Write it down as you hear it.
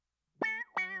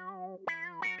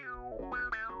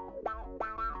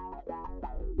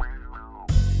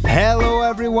Hello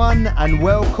everyone and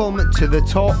welcome to the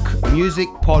Talk Music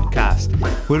Podcast,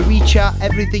 where we chat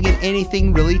everything and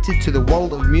anything related to the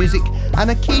world of music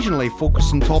and occasionally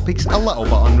focus on topics a little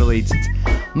bit unrelated.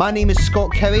 My name is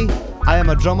Scott Cowie. I am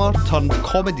a drummer turned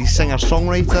comedy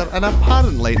singer-songwriter and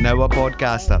apparently now a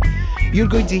podcaster. You're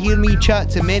going to hear me chat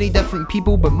to many different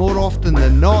people, but more often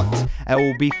than not, it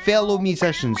will be fellow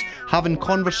musicians having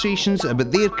conversations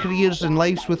about their careers and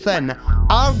lives within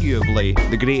arguably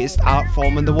the greatest art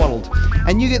form in the world.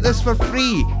 And you get this for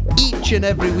free each and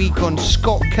every week on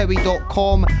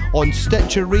scottcowie.com, on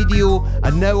Stitcher Radio,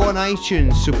 and now on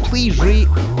iTunes. So please rate,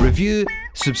 review,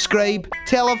 subscribe,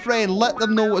 tell a friend, let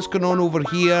them know what's going on over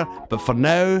here. But for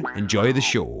now, enjoy the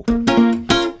show.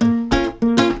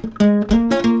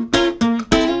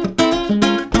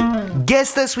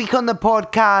 Guest this week on the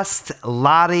podcast,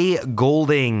 Larry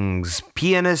Goldings.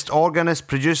 Pianist, organist,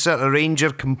 producer, arranger,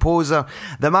 composer.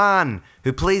 The man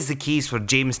who plays the keys for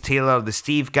James Taylor, the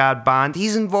Steve Gadd Band.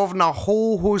 He's involved in a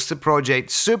whole host of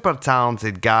projects. Super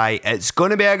talented guy. It's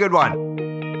going to be a good one.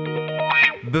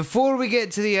 Before we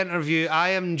get to the interview, I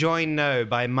am joined now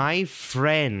by my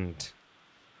friend,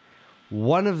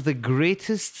 one of the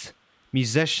greatest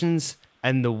musicians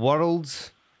in the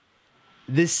world,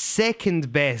 the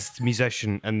second best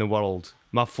musician in the world.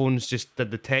 My phone's just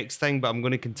did the text thing, but I'm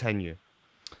going to continue.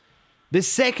 The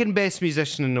second best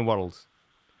musician in the world.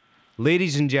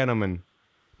 Ladies and gentlemen,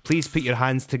 please put your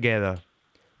hands together.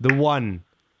 The one,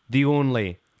 the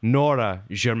only, Nora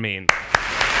Germain.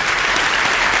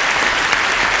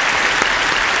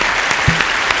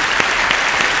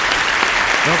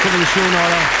 Welcome to the show,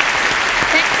 Nora.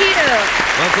 Thank you.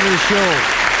 Welcome to the show.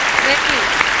 Thank you.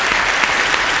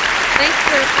 Thanks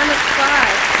for the round of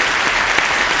applause.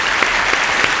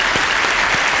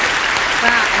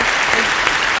 Wow.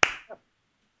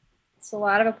 It's a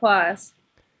lot of applause.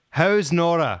 How's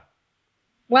Nora?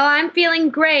 Well, I'm feeling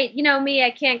great. You know me, I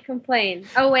can't complain.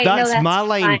 Oh, wait, That's that's my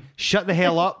line. fine. Shut the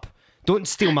hell up. Don't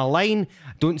steal my line.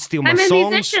 Don't steal my I'm a songs.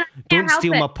 musician. I can't Don't help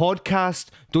steal it. my podcast.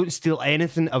 Don't steal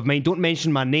anything of mine. Don't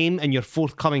mention my name in your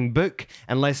forthcoming book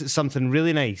unless it's something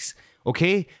really nice.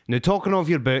 Okay? Now, talking of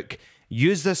your book,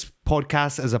 use this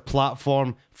podcast as a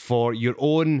platform for your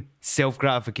own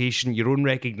self-gratification, your own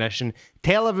recognition.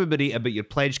 Tell everybody about your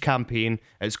pledge campaign.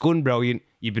 It's going brilliant.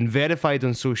 You've been verified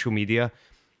on social media.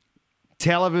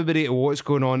 Tell everybody what's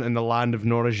going on in the land of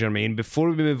Nora Germain before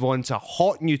we move on to a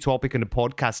hot new topic on the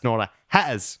podcast. Nora, hit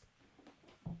us.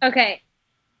 Okay.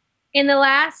 In the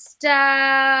last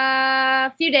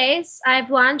few days, I've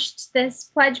launched this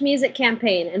Pledge Music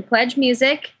campaign. And Pledge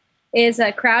Music is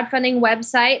a crowdfunding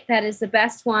website that is the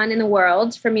best one in the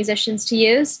world for musicians to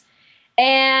use.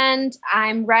 And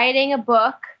I'm writing a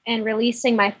book and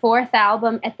releasing my fourth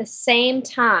album at the same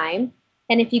time.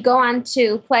 And if you go on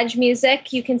to Pledge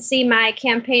Music, you can see my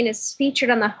campaign is featured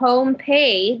on the home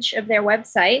page of their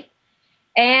website.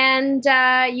 And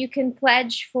you can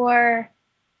pledge for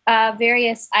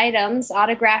various items,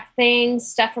 autographed things,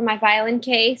 stuff from my violin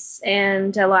case,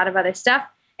 and a lot of other stuff.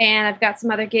 And I've got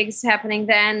some other gigs happening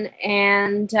then,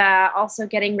 and also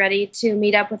getting ready to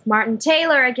meet up with Martin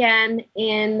Taylor again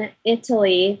in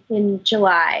Italy in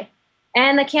July.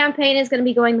 And the campaign is going to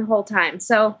be going the whole time.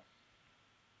 So,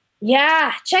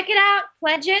 yeah, check it out,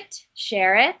 pledge it,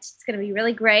 share it. It's going to be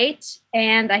really great.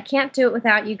 And I can't do it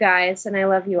without you guys, and I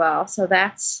love you all. So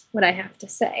that's what I have to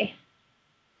say.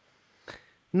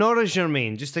 Nora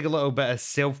Germain, just take a little bit of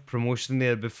self-promotion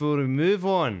there before we move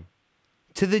on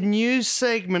to the news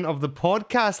segment of the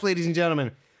podcast, ladies and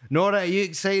gentlemen. Nora, are you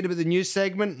excited about the news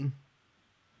segment?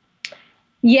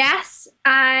 Yes,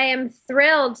 I am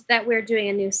thrilled that we're doing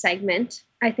a new segment.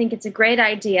 I think it's a great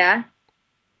idea.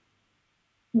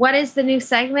 What is the new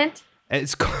segment?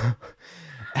 It's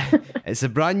it's a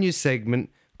brand new segment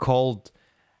called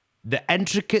The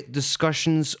Intricate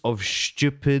Discussions of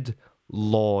Stupid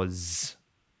Laws.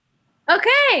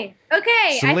 Okay.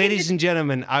 So, ladies and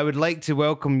gentlemen, I would like to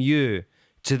welcome you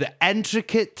to the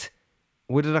intricate...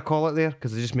 What did I call it there?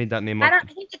 Because I just made that name up. I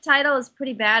think the title is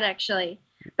pretty bad, actually.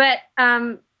 But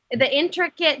the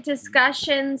intricate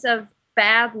discussions of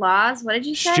bad laws. What did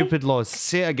you say? Stupid laws.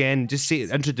 Say it again. Just say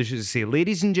it. Introduce it. Say,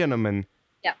 ladies and gentlemen.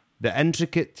 Yeah. The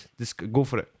intricate... Go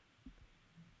for it.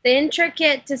 The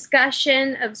intricate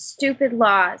discussion of stupid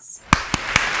laws.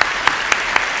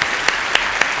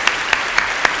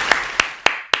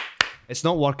 It's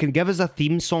not working. Give us a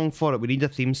theme song for it. We need a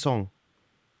theme song.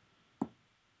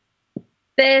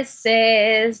 This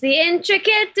is the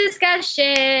intricate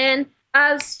discussion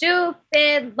of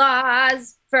stupid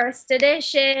laws, first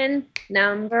edition,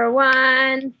 number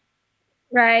 1,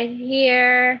 right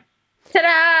here.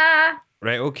 Ta-da!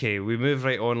 Right, okay, we move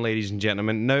right on, ladies and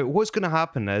gentlemen. Now, what's going to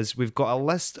happen is we've got a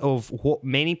list of what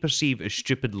many perceive as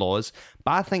stupid laws,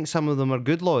 but I think some of them are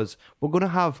good laws. We're going to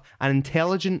have an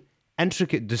intelligent,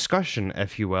 intricate discussion,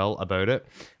 if you will, about it.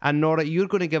 And Nora, you're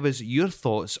going to give us your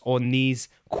thoughts on these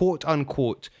quote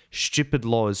unquote stupid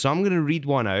laws. So I'm going to read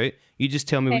one out. You just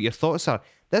tell me what Okay. your thoughts are.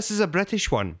 This is a British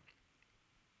one.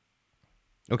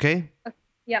 Okay?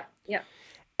 Yep, yep.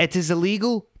 It is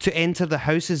illegal to enter the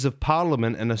Houses of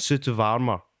Parliament in a suit of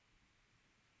armour.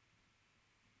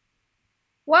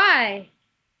 Why?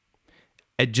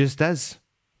 It just is.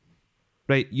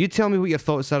 Right, you tell me what your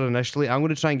thoughts are initially. I'm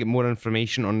going to try and get more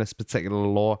information on this particular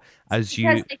law as you...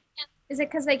 Because they can't, is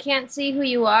it because they can't see who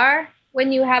you are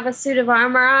when you have a suit of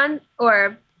armor on,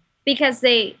 or because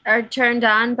they are turned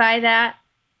on by that?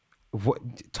 What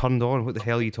turned on? What the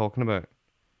hell are you talking about?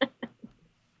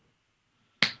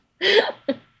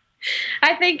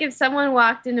 I think if someone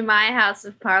walked into my House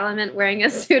of Parliament wearing a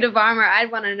suit of armor,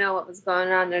 I'd want to know what was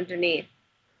going on underneath.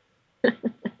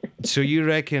 So you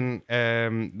reckon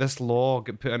this law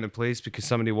got put into place because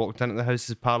somebody walked into the House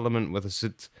of Parliament with a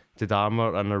suited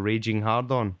armour and a raging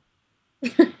hard-on?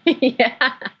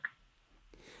 Yeah.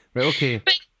 Right, okay.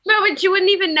 But you wouldn't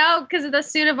even know because of the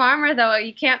suit of armor, though.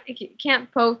 You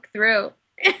can't poke through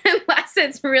unless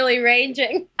it's really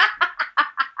raging.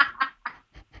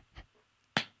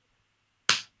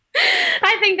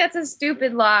 I think that's a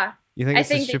stupid law. You think I it's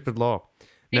a think stupid law?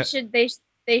 Now-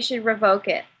 They should revoke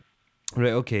it.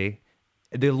 Right, okay.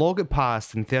 The law got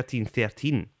passed in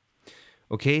 1313.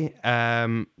 Okay,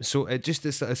 so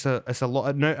it's a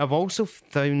lot. Now I've also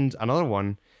found another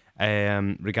one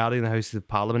regarding the House of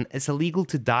Parliament. It's illegal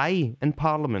to die in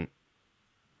Parliament.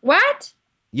 What?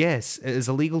 Yes, it is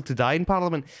illegal to die in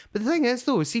Parliament. But the thing is,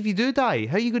 though, see if you do die,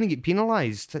 how are you going to get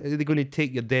penalised? Are they going to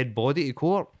take your dead body to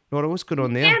court? Nora, what's going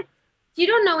on there? You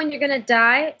don't know when you're gonna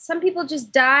die. Some people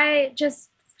just die just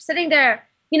sitting there.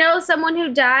 You know, someone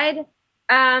who died.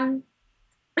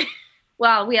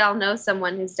 Well, we all know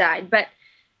someone who's died, but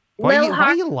Why Lil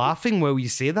are you laughing while you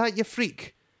say that, you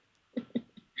freak?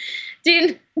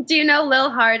 do you know Lil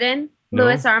Hardin, No.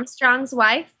 Louis Armstrong's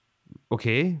wife?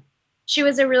 Okay. She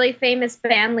was a really famous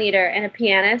band leader and a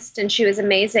pianist, and she was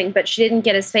amazing, but she didn't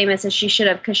get as famous as she should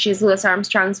have because she's Louis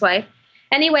Armstrong's wife.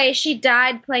 Anyway, she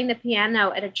died playing the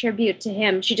piano at a tribute to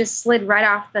him. She just slid right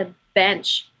off the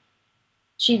bench.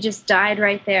 She just died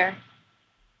right there.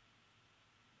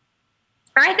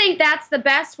 I think that's the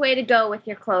best way to go with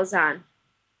your clothes on.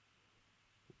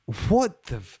 What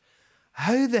the...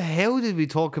 How the hell did we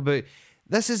talk about...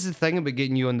 This is the thing about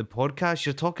getting you on the podcast.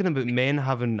 You're talking about men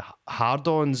having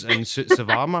hard-ons and suits of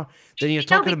armour. Then you're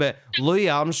talking about Louis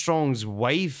Armstrong's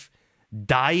wife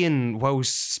dying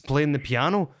whilst playing the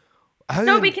piano. How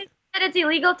No, because it's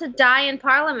illegal to die in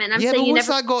Parliament. I'm yeah, saying but you what's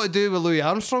never... that got to do with Louis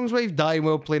Armstrong's wife dying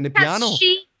while playing the Because piano?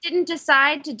 she didn't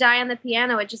decide to die on the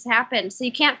piano. It just happened. So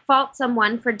you can't fault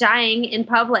someone for dying in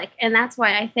public. And that's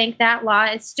why I think that law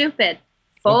is stupid.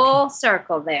 Full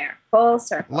circle there. Full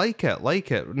circle. Like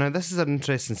it. Now, this is an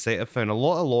interesting site I found. A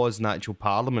lot of laws in the actual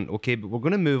Parliament, okay, but we're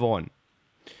going to move on.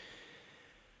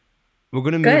 We're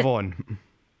going to move on.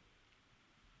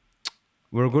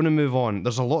 We're going to move on.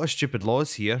 There's a lot of stupid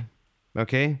laws here,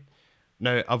 okay?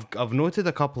 Now, I've noted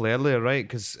a couple earlier, right?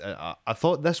 Because I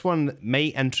thought this one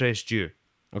might interest you,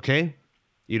 okay?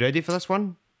 You ready for this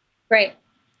one? Great.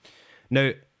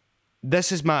 Now,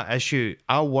 this is my issue.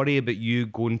 I worry about you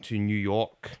going to New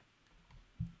York.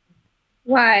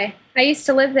 Why? I used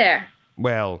to live there.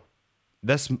 Well,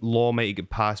 this law might get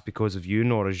passed because of you,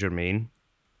 Nora Germain.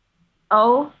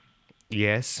 Oh?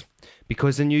 Yes,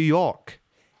 because in New York,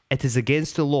 it is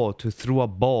against the law to throw a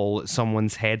ball at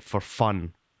someone's head for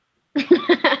fun.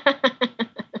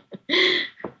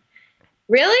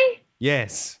 Really?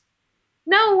 Yes.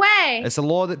 No way. It's a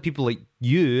law that people like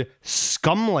you,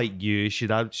 scum like you,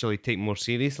 should actually take more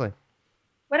seriously.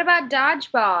 What about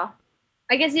dodgeball?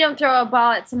 I guess you don't throw a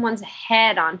ball at someone's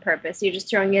head on purpose. You're just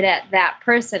throwing it at that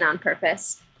person on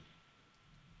purpose.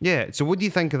 Yeah, so what do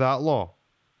you think of that law?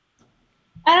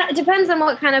 It depends on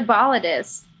what kind of ball it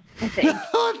is, I think.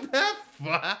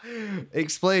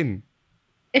 Explain.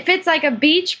 If it's like a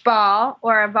beach ball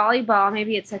or a volleyball,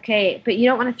 maybe it's okay. But you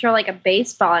don't want to throw like a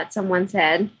baseball at someone's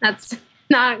head. That's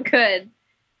not good.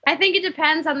 I think it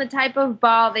depends on the type of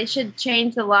ball. They should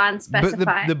change the law and specify.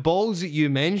 But the balls that you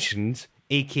mentioned,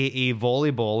 aka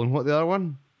volleyball, and what the other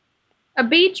one? A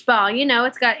beach ball, you know,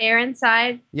 it's got air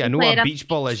inside. Yeah, I You know play what it a on- beach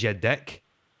ball is, you dick.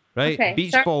 Right? Okay,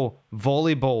 Beach sorry. ball,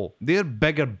 volleyball. They're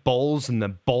bigger balls than the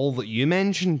ball that you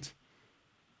mentioned.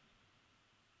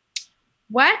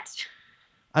 What?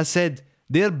 I said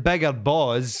they're bigger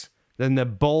balls than the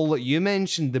ball that you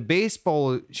mentioned. The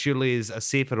baseball surely is a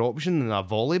safer option than a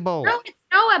volleyball.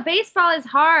 No, a baseball is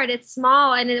hard. It's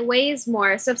small and it weighs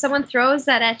more. So if someone throws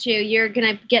that at you, you're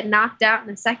gonna get knocked out in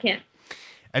a second.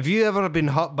 Have you ever been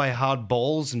hurt by hard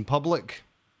balls in public?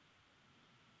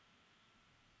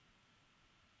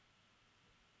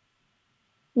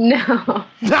 No.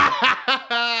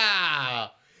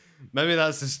 Maybe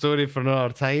that's the story for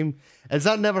another time. Has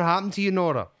that never happened to you,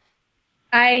 Nora?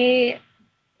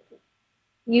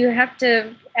 You have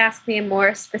to ask me a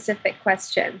more specific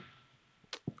question.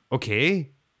 Okay.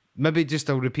 Maybe just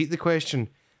I'll repeat the question.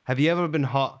 Have you ever been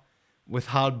hurt with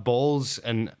hard balls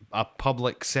in a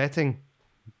public setting?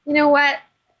 You know what?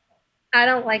 I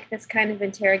don't like this kind of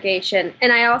interrogation.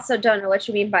 And I also don't know what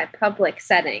you mean by public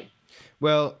setting.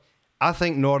 Well, I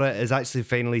think Nora is actually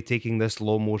finally taking this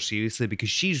law more seriously because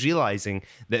she's realising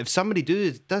that if somebody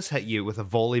does hit you with a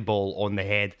volleyball on the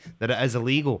head, that it is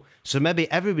illegal. So maybe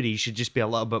everybody should just be a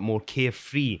little bit more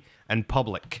carefree in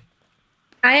public.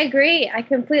 I agree. I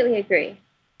completely agree.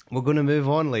 We're going to move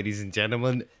on, ladies and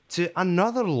gentlemen, to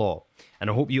another law. And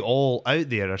I hope you all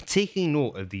out there are taking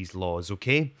note of these laws,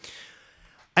 okay?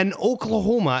 In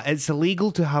Oklahoma, it's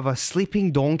illegal to have a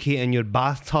sleeping donkey in your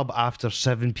bathtub after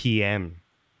 7 p.m.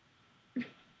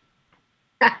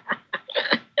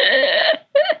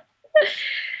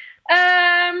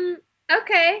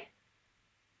 Okay.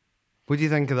 What do you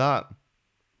think of that?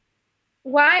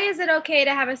 Why is it okay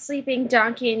to have a sleeping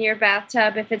donkey in your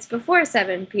bathtub if it's before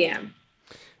 7 p.m.?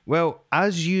 Well,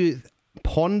 as you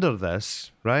ponder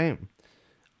this, right,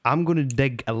 I'm going to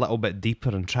dig a little bit deeper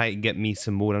and try to get me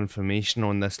some more information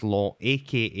on this law,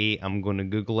 aka I'm going to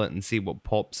Google it and see what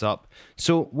pops up.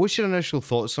 So, what's your initial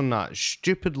thoughts on that?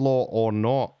 Stupid law or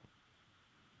not?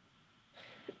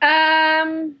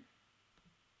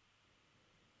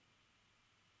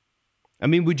 I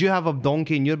mean, would you have a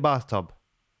donkey in your bathtub?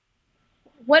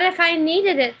 What if I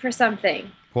needed it for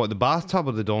something? What, the bathtub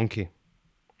or the donkey?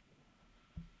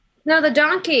 No, the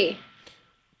donkey.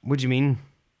 What do you mean?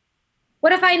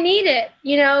 What if I need it?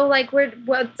 You know, like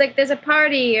it's like there's a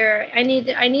party or I need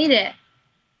it.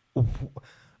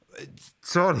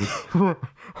 Sorry.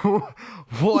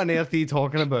 What on earth are you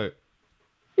talking about?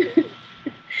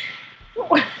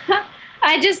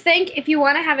 I just think if you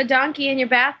want to have a donkey in your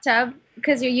bathtub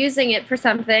because you're using it for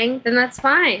something, then that's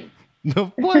fine.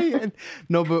 No, why?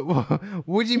 No, but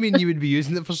what do you mean you would be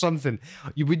using it for something?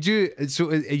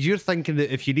 So you're thinking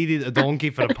that if you needed a donkey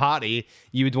for a party,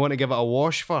 you would want to give it a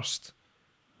wash first?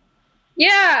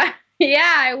 Yeah,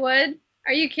 I would.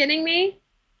 Are you kidding me?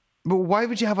 But why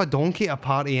would you have a donkey at a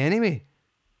party anyway?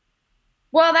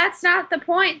 Well, that's not the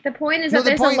point. The point is that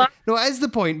there's a lot. No, it is the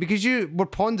point because you were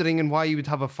pondering on why you would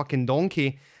have a fucking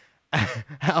donkey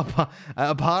at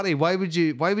a party. Why would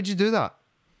you do that?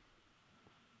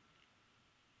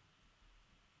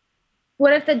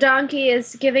 What if the donkey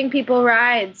is giving people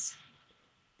rides?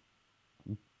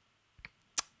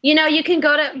 You know, you can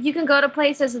go to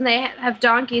places and they have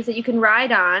donkeys that you can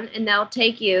ride on, and they'll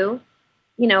take you,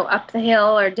 you know, up the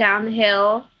hill or down the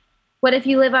hill. What if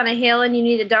you live on a hill and you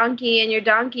need a donkey, and your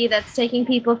donkey that's taking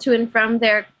people to and from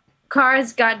their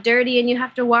cars got dirty and you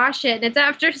have to wash it, and it's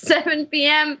after 7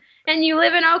 p.m. and you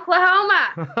live in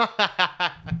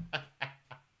Oklahoma?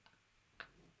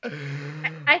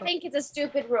 I think it's a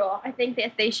stupid rule. I think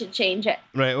that they should change it.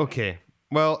 Right, okay.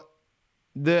 Well,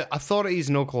 the authorities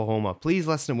in Oklahoma, please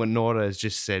listen to what Nora has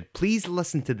just said. Please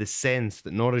listen to the sense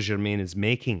that Nora Germain is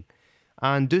making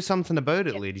and do something about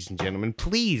it, ladies and gentlemen.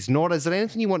 Please, Nora, is there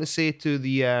anything you want to say to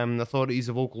the authorities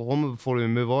of Oklahoma before we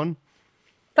move on?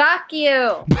 Fuck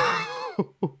you.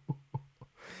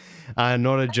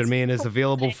 Nora Germain is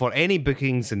available for any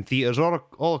bookings in theatres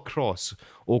all across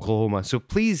Oklahoma. So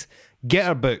please get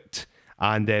her booked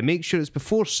and make sure it's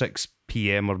before 6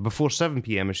 p.m. or before 7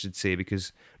 p.m. I should say,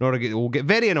 because Nora will get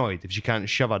very annoyed if she can't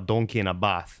shove a donkey in a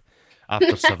bath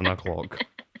after 7 o'clock.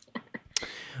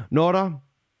 Nora,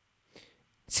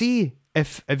 see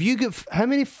if you get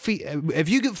if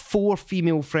you get 4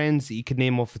 female friends that you could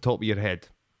name off the top of your head.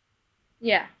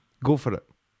 Yeah. Go for it.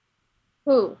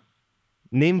 Who?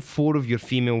 Name 4 of your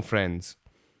female friends.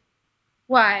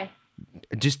 Why?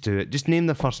 Just do it. Just name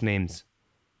the first names.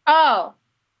 Oh,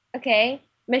 okay.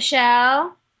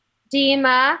 Michelle,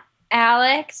 Dima,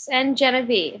 Alex, and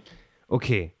Genevieve.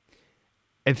 Okay.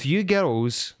 If you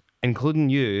girls, including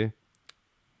you,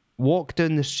 walk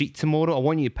down the street tomorrow, I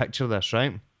want you to picture this,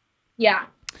 right? Yeah.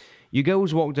 You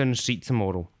girls walk down the street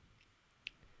tomorrow.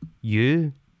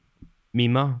 You,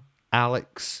 Mima,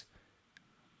 Alex,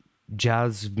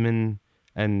 Jasmine,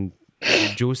 and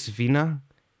Josephina.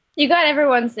 You got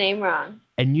everyone's name wrong.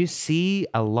 And you see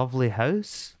a lovely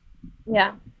house.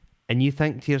 Yeah. and you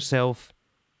think to yourself,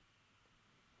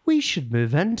 we should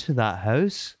move into that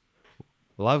house.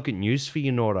 Well, I've got news for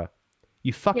you, Nora.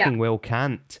 You fucking well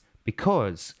can't,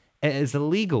 because it is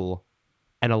illegal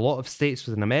in a lot of states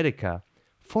within America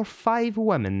for 5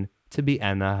 women to be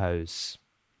in a house.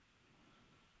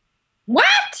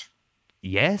 What?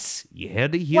 Yes, you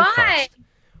heard it here Why? first.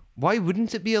 Why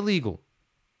wouldn't it be illegal?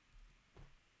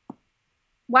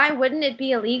 Why wouldn't it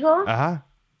be illegal? Uh-huh.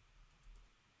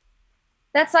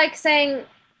 That's like saying,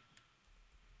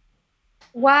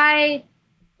 why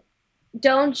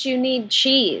don't you need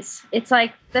cheese? It's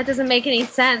like, that doesn't make any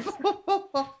sense.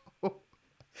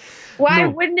 Why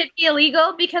No. wouldn't it be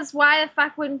illegal? Because why the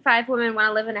fuck wouldn't 5 women want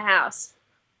to live in a house?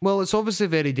 Well, it's obviously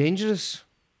very dangerous.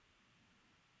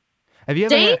 Have you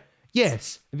ever Dangerous? heard...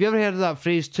 Yes. Have you ever heard of that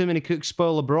phrase, too many cooks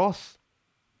spoil the broth?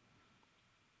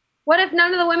 What if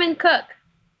none of the women cook?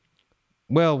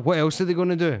 Well, what else are they going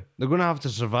to do? They're going to have to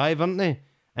survive, aren't they?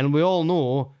 And we all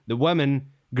know the women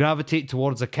gravitate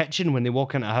towards a kitchen when they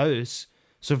walk into a house.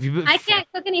 So if you put... I can't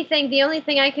cook anything. The only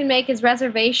thing I can make is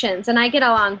reservations, and I get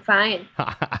along fine.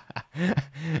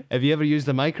 Have you ever used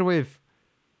a microwave?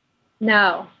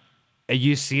 No. Are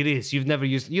you serious? You've never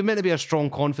used... You're meant to be a strong,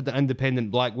 confident, independent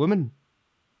black woman.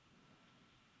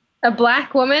 A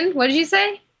black woman? What did you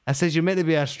say? I says you're meant to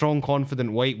be a strong,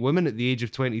 confident white woman at the age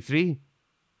of 23.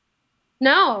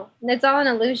 No, it's all an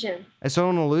illusion. It's all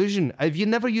an illusion. Have you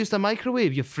never used a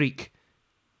microwave, you freak?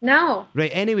 No. Right,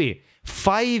 anyway,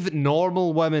 5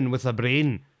 normal women with a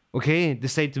brain, okay,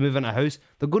 decide to move into a house.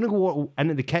 They're going to go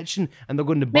into the kitchen and they're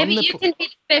going to burn Maybe the... you can be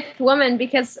the 5th woman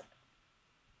because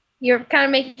you're kind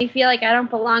of making me feel like I don't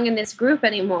belong in this group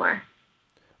anymore.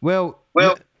 Well,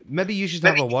 maybe you should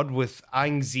have a word with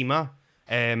Angzima,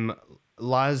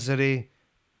 Lazare,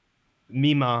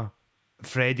 Mima,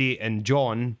 Freddie, and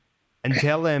John, and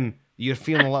tell them you're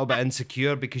feeling a little bit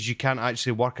insecure because you can't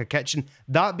actually work a kitchen.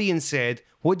 That being said,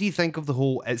 what do you think of the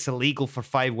whole it's illegal for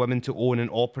 5 women to own and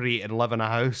operate and live in a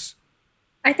house?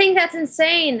 I think that's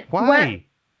insane. Why? What?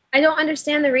 I don't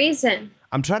understand the reason.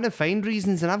 I'm trying to find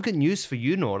reasons, and I've got news for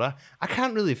you, Nora. I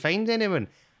can't really find anything.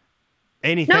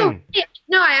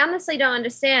 No, I honestly don't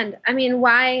understand. I mean,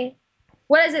 why?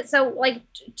 What is it? So, like,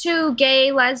 2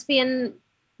 gay, lesbian,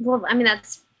 well, I mean,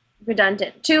 that's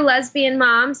redundant. 2 lesbian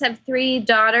moms have 3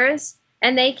 daughters,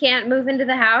 and they can't move into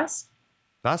the house?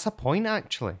 That's a point,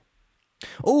 actually.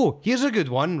 Oh, here's a good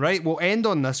one, right? We'll end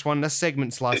on this one. This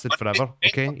segment's lasted forever.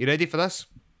 Okay, you ready for this?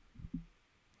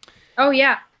 Oh,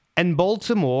 yeah. In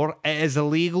Baltimore, it is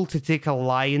illegal to take a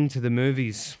lion to the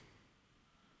movies.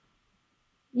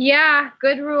 Yeah,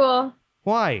 good rule.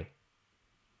 Why?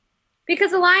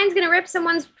 Because a lion's going to rip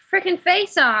someone's freaking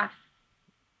face off.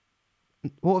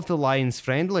 What if the lion's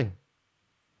friendly?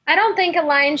 I don't think a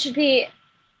lion should be,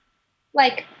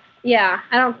 like, yeah,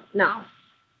 I don't know.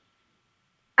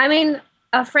 I mean,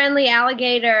 a friendly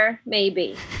alligator,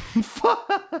 maybe.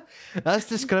 That's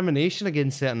discrimination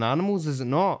against certain animals, is it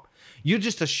not? You're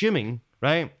just assuming,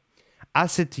 right? I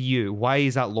said to you, why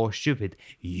is that law stupid?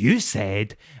 You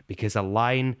said, because a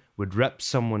lion would rip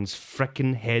someone's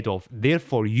frickin' head off.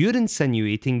 Therefore, you're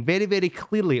insinuating very, very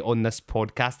clearly on this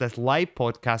podcast, this live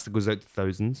podcast that goes out to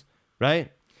thousands,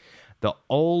 right? That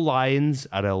all lions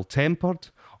are ill-tempered,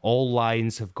 all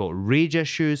lions have got rage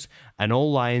issues, and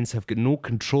all lions have got no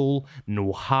control,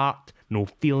 no heart, no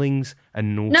feelings,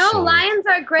 and no soul. Lions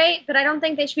are great, but I don't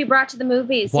think they should be brought to the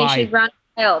movies. Why? They should run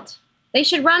wild. They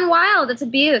should run wild. It's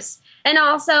abuse. And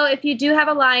also, if you do have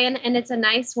a lion and it's a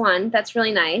nice one, that's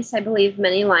really nice. I believe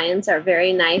many lions are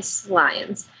very nice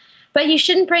lions. But you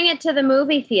shouldn't bring it to the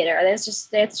movie theater. It's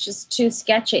just too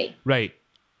sketchy. Right.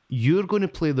 You're going to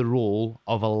play the role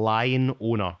of a lion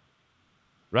owner,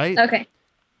 right? Okay.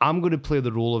 I'm going to play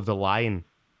the role of the lion.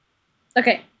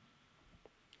 Okay.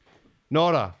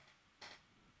 Nora.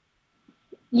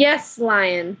 Yes,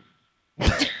 lion.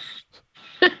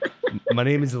 My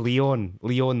name is Leon.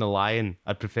 Leon the lion.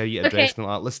 I'd prefer you to address me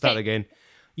like that. Let's start again.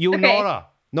 You, Okay.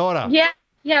 Nora.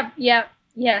 Yeah.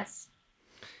 Yes.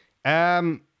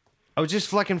 I was just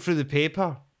flicking through the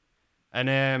paper,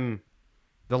 and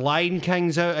the Lion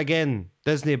King's out again.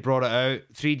 Disney brought it out,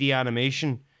 3D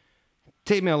animation.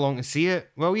 Take me along to see it,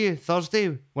 will you?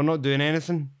 Thursday. We're not doing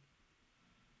anything.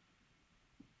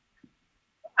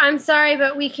 I'm sorry,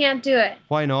 but we can't do it.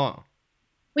 Why not?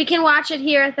 We can watch it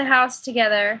here at the house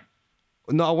together.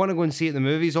 No, I want to go and see it in the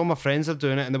movies. All my friends are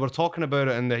doing it, and they were talking about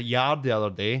it in the yard the other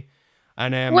day.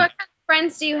 And What kind of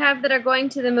friends do you have that are going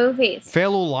to the movies?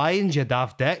 fellow lions, you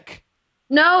daft dick.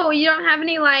 No, you don't have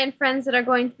any lion friends that are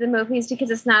going to the movies because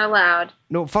it's not allowed.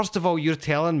 No, first of all, you're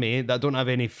telling me that I don't have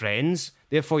any friends.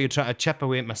 Therefore, you're trying to chip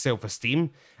away at my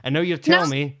self-esteem. And now you're telling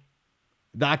me...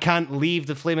 that I can't leave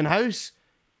the flaming house?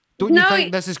 Don't you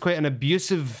think this is quite an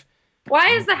abusive... Why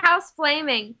is the house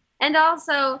flaming? And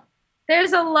also,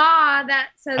 there's a law that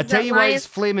says I tell that you why it's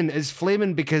flaming. It's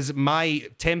flaming because my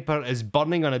temper is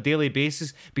burning on a daily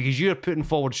basis because you're putting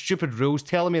forward stupid rules,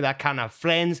 telling me that I can't have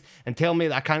friends and telling me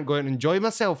that I can't go out and enjoy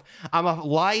myself. I'm a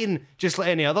lion just like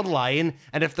any other lion,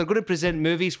 and if they're going to present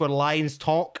movies where lions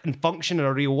talk and function in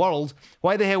a real world,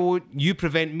 why the hell would you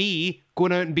prevent me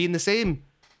going out and being the same?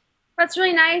 That's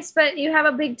really nice, but you have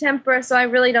a big temper, so I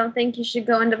really don't think you should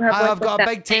go into public. I've got a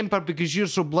big temper because you're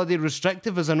so bloody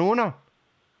restrictive as an owner.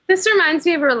 This reminds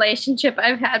me of a relationship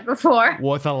I've had before.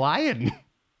 With a lion?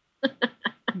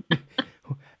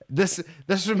 This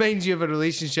reminds you of a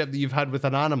relationship that you've had with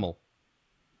an animal.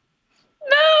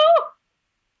 No!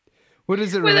 What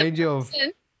does it remind you of?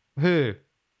 Who?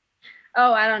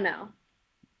 Oh, I don't know.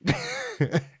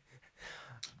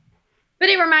 But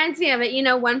it reminds me of it. You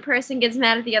know, one person gets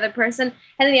mad at the other person,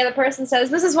 and then the other person says,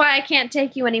 "This is why I can't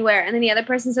take you anywhere." And then the other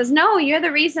person says, "No, you're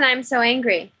the reason I'm so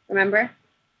angry." Remember?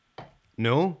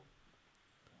 No.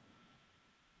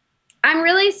 I'm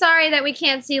really sorry that we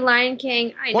can't see Lion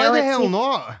King. Why the hell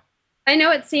not? I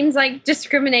know it seems like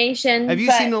discrimination. Have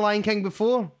you seen The Lion King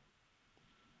before?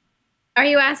 Are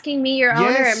you asking me, your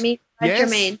owner, or me,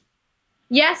 Jermaine?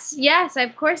 Yes. Yes,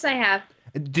 of course I have.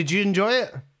 Did you enjoy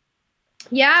it?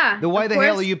 Yeah. Then why the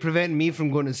hell are you preventing me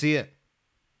from going to see it?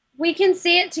 We can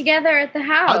see it together at the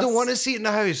house. I don't want to see it in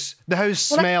the house. The house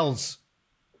smells.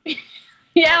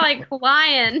 Yeah, like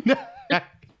lion.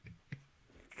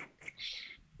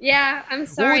 Yeah, I'm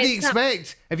sorry. What would you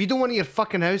expect? If you don't want your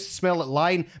fucking house to smell like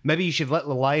lion, maybe you should let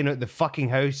the lion out the fucking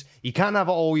house. You can't have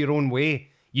it all your own way.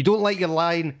 You don't like your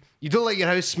lion. You don't like your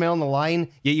house smelling the lion,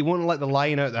 yet you won't let the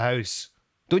lion out the house.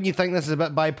 Don't you think this is a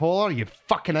bit bipolar, you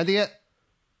fucking idiot?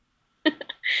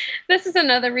 This is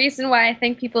another reason why I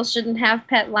think people shouldn't have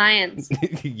pet lions.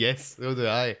 Yes, so do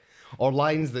I. Or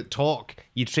lions that talk.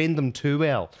 You trained them too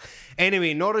well.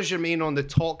 Anyway, Nora Germain on the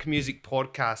Talk Music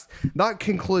podcast. That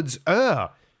concludes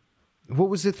our... What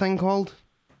was the thing called?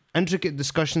 Intricate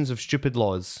Discussions of Stupid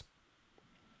Laws.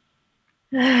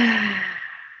 That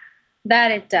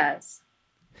it does.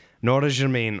 Nora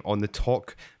Germain on the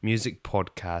Talk Music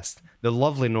podcast. The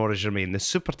lovely Nora Germain, the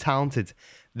super talented,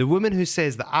 the woman who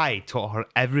says that I taught her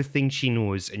everything she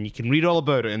knows, and you can read all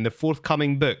about it in the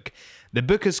forthcoming book. The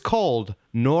book is called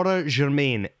Nora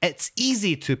Germain. It's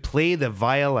easy to play the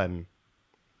violin.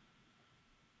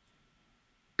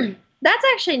 That's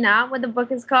actually not what the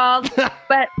book is called,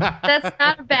 but that's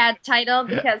not a bad title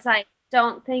because I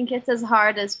don't think it's as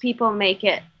hard as people make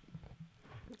it.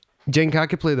 Jenk, I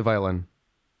could play the violin.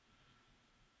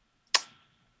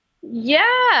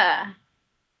 Yeah.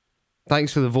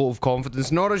 Thanks for the vote of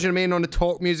confidence. Nora Germain on the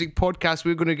Talk Music podcast.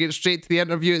 We're going to get straight to the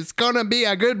interview. It's going to be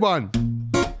a good one.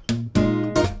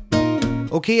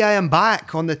 Okay, I am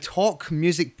back on the Talk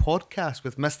Music podcast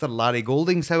with Mr. Larry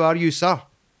Goldings. How are you, sir?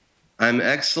 I'm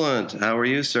excellent. How are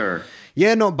you, sir?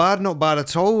 Yeah, not bad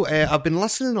at all. I've been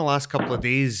listening the last couple of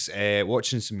days,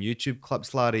 watching some YouTube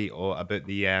clips, Larry, about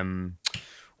the on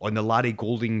the Larry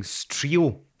Goldings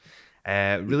trio.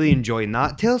 Really enjoying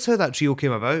that. Tell us how that trio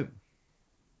came about.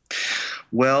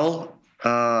 Well,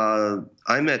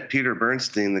 I met Peter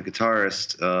Bernstein, the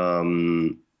guitarist,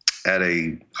 at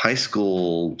a high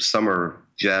school summer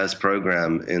jazz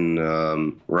program in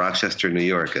Rochester, New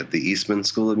York at the Eastman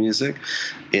School of Music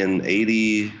in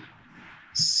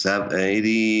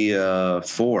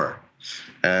 84.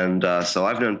 And so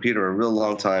I've known Peter a real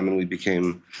long time, and we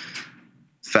became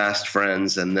fast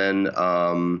friends. And then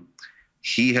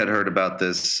he had heard about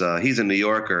this. He's a New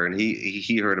Yorker, and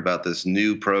he heard about this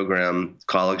new program,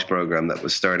 college program that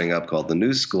was starting up called the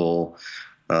New School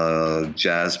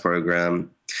Jazz Program.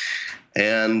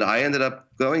 And I ended up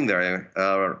going there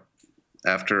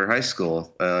after high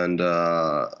school, and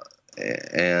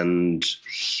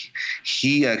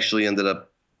he actually ended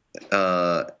up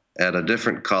at a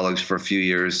different college for a few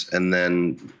years, and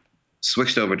then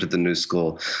switched over to the New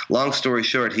School. Long story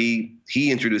short, he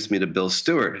introduced me to Bill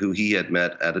Stewart, who he had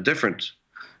met at a different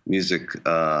music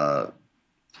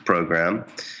program,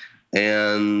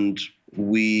 and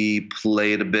we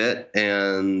played a bit,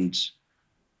 and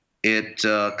it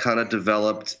kind of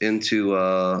developed into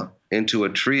a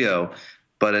trio.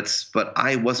 But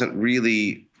I wasn't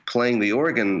really playing the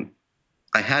organ.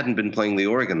 I hadn't been playing the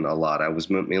organ a lot. I was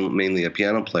mainly a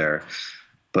piano player.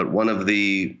 But one of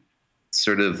the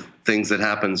sort of things that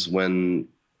happens when,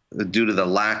 due to the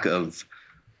lack of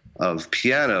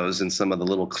pianos in some of the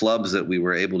little clubs that we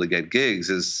were able to get gigs,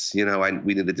 is,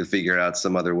 we needed to figure out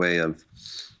some other way of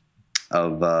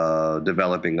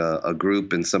developing a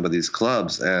group in some of these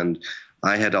clubs. And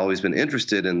I had always been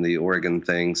interested in the organ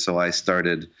thing, so I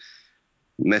started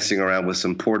messing around with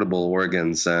some portable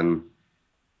organs and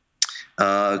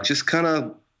just kind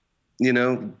of,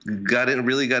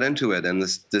 really got into it. And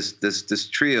this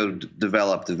trio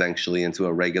developed eventually into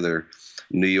a regular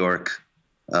New York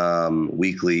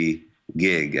weekly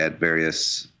gig at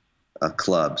various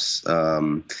clubs.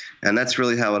 And that's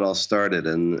really how it all started.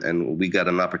 And we got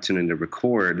an opportunity to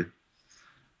record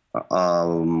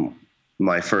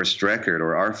my first record,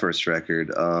 or our first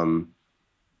record, on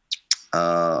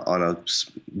a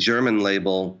German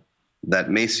label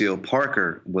that Maceo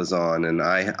Parker was on, and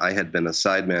I had been a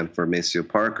sideman for Maceo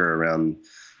Parker around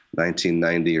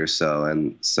 1990 or so,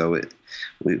 and so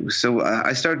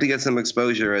I started to get some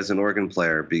exposure as an organ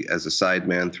player, as a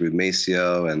sideman through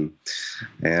Maceo, and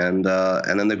then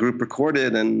the group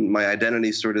recorded, and my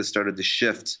identity sort of started to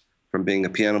shift from being a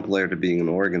piano player to being an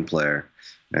organ player,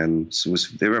 and so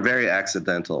they were very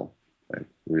accidental. It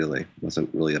really wasn't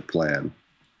really a plan.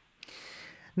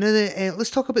 Now, let's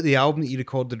talk about the album that you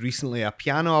recorded recently, a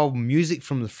piano album, Music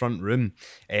from the Front Room,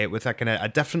 with a kind of a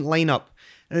different lineup.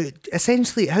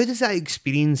 Essentially, how does that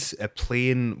experience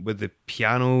playing with the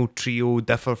piano trio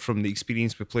differ from the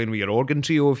experience with playing with your organ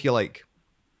trio, if you like?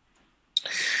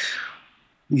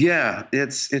 Yeah,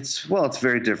 it's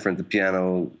very different. The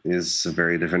piano is a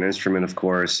very different instrument, of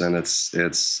course, and it's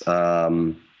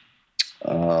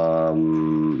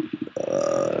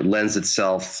lends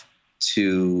itself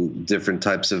to different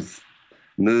types of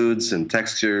moods and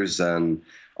textures, and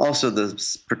also the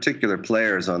particular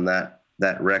players on that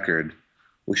record,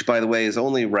 which, by the way, is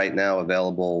only right now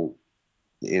available,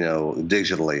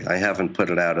 digitally. I haven't put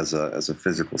it out as a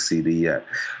physical CD yet,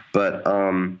 but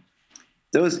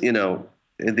those, the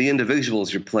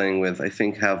individuals you're playing with, I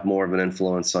think, have more of an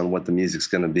influence on what the music's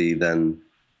going to be than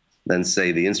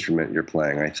say the instrument you're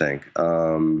playing, I think.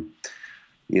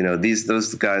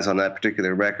 Those guys on that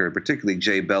particular record, particularly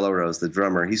Jay Bellerose, the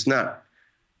drummer, he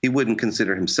wouldn't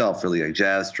consider himself really a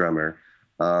jazz drummer,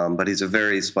 but he's a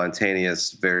very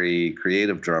spontaneous, very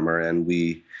creative drummer. And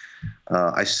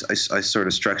I sort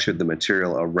of structured the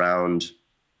material around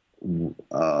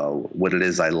what it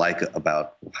is I like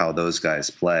about how those guys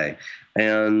play.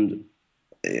 And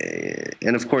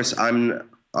of course, I'm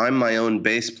my own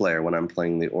bass player when I'm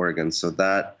playing the organ, so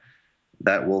that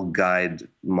will guide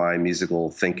my musical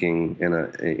thinking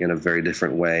in a very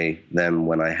different way than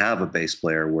when I have a bass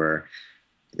player, where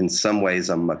in some ways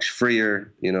I'm much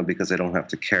freer, because I don't have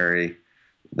to carry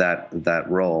that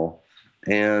role.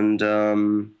 And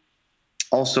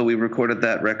also we recorded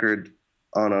that record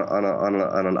on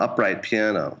an upright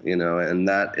piano, and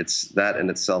that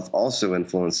in itself also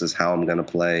influences how I'm going to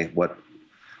play, what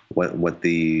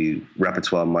the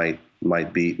repertoire might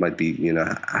be,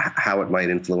 how it might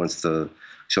influence the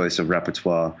choice of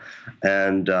repertoire.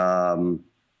 And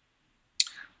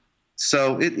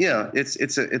so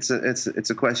it's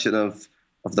a question of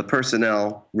the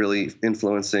personnel really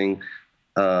influencing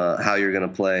how you're going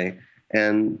to play.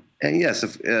 And yes,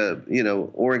 if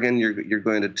organ, you're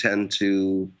going to tend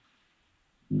to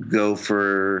go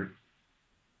for,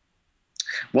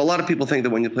 well, a lot of people think that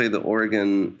when you play the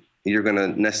organ, you're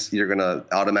gonna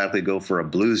automatically go for a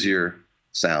bluesier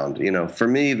sound. For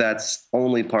me, that's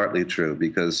only partly true,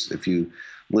 because if you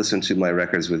listen to my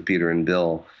records with Peter and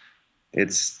Bill,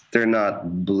 they're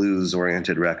not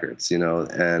blues-oriented records,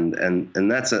 and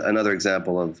that's another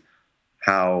example of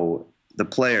how the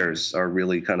players are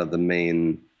really kind of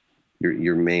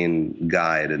your main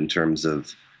guide in terms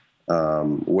of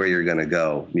where you're going to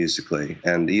go musically.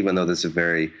 And even though there's a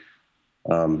very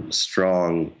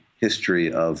strong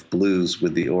history of blues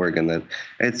with the organ, that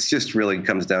it's just really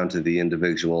comes down to the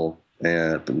individual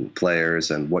players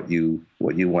and what you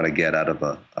want to get out of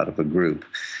a group.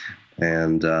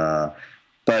 And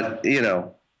but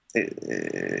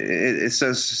it's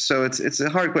a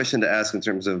hard question to ask in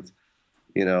terms of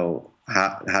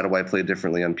how do I play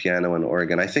differently on piano and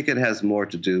organ. I think it has more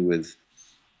to do with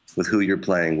who you're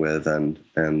playing with and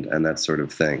that sort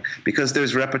of thing. Because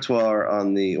there's repertoire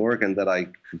on the organ that I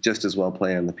could just as well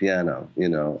play on the piano,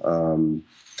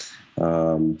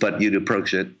 but you'd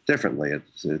approach it differently.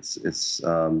 It's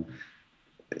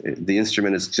the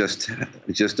instrument is just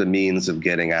a means of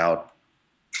getting out,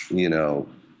 your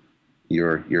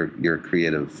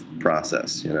creative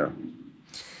process,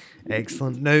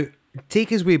 Excellent. Now,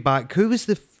 take us way back. Who was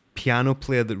the piano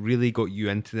player that really got you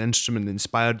into the instrument, that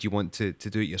inspired you want to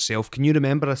do it yourself? Can you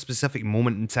remember a specific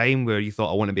moment in time where you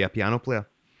thought, I want to be a piano player?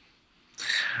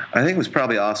 I think it was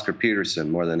probably Oscar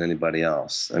Peterson more than anybody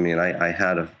else. I mean, I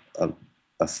had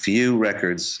a few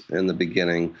records in the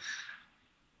beginning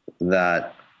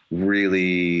that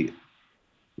really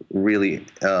really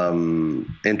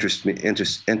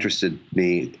interested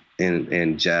me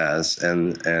in jazz,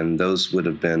 and those would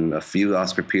have been a few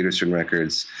Oscar Peterson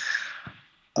records,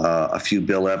 a few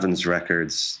Bill Evans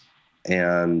records,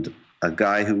 and a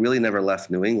guy who really never left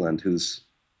New England, who's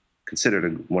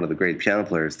considered one of the great piano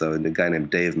players, though, a guy named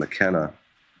Dave McKenna.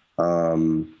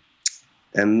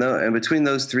 And between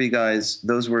those three guys,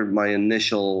 those were my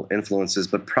initial influences,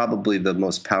 but probably the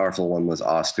most powerful one was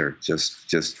Oscar,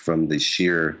 just from the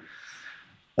sheer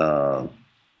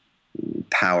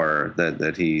power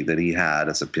that he had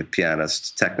as a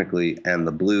pianist, technically, and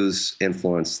the blues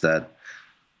influence that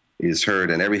is heard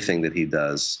in everything that he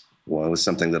does. Well, it was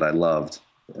something that I loved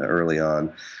early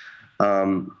on.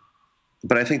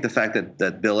 But I think the fact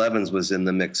that Bill Evans was in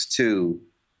the mix too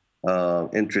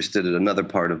interested in another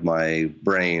part of my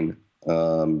brain,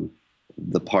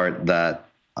 the part that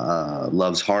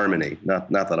loves harmony.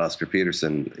 Not that Oscar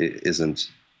Peterson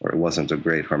isn't or wasn't a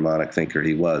great harmonic thinker.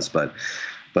 He was, but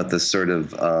this sort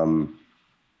of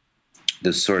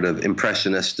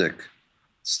impressionistic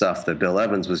stuff that Bill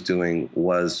Evans was doing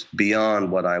was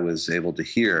beyond what I was able to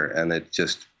hear, and it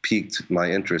just piqued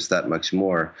my interest that much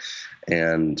more,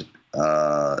 and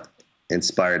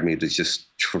inspired me to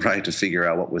just try to figure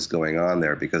out what was going on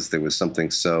there, because there was something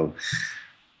so,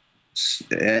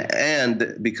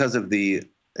 and because of the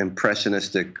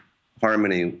impressionistic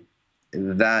harmony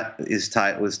that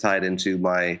was tied into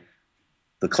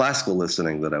the classical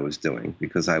listening that I was doing,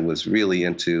 because I was really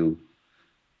into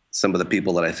some of the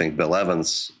people that I think Bill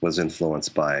Evans was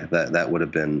influenced by. That would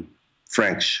have been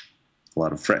French, a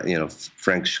lot of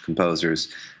French composers,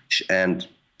 and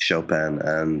Chopin,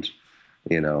 and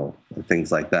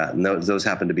things like that. And those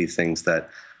happen to be things that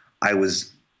I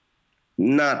was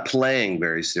not playing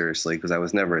very seriously, because I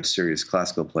was never a serious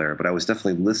classical player, but I was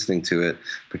definitely listening to it,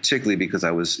 particularly because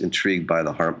I was intrigued by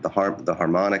the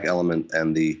harmonic element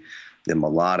and the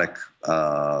melodic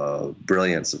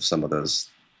brilliance of some of those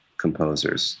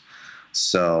composers.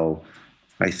 So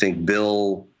I think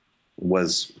Bill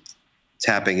was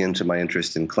tapping into my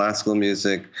interest in classical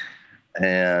music,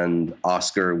 and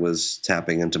Oscar was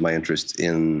tapping into my interest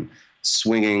in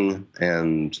swinging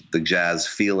and the jazz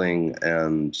feeling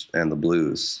and the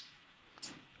blues.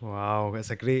 Wow, it's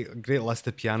a great list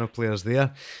of piano players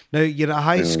there. Now, you're at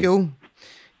high school,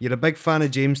 you're a big fan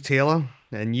of James Taylor,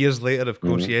 and years later, of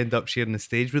course, you end up sharing the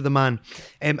stage with the man.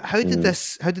 How did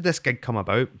this gig come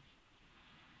about?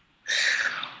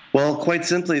 Well, quite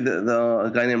simply,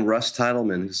 a guy named Russ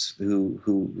Titleman,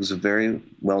 who was a very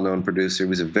well-known producer. He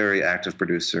was a very active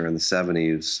producer in the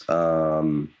 70s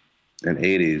and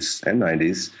 80s and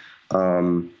 90s.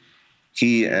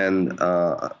 He and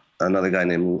another guy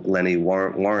named Lenny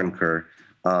Waronker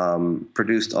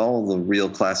produced all the real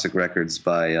classic records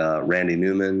by Randy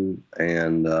Newman,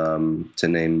 and to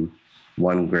name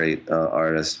one great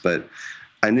artist. But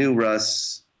I knew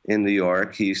Russ in New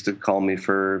York. He used to call me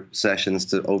for sessions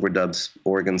to overdub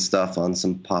organ stuff on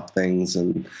some pop things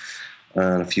and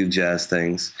a few jazz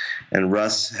things. And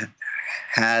Russ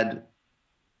had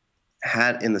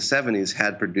in the 70s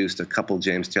had produced a couple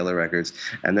James Taylor records,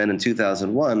 and then in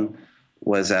 2001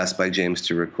 was asked by James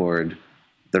to record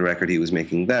the record he was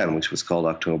making then, which was called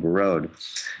October Road.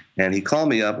 And he called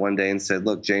me up one day and said,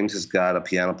 look, James has got a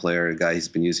piano player, a guy he's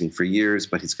been using for years,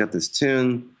 but he's got this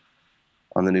tune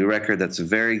on the new record that's a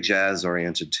very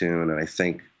jazz-oriented tune, and I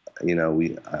think,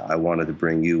 I wanted to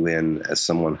bring you in as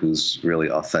someone who's really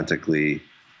authentically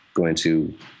going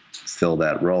to fill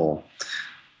that role.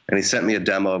 And he sent me a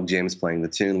demo of James playing the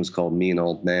tune. It was called Mean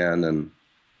Old Man, and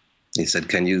he said,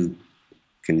 can you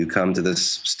come to this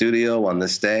studio on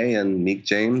this day and meet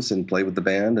James and play with the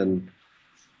band? And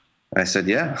I said,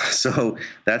 yeah. So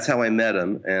that's how I met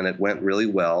him, and it went really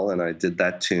well, and I did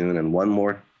that tune and one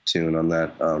more tune on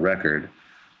that record.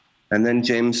 And then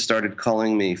James started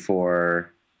calling me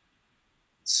for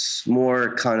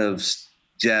more kind of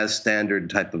jazz standard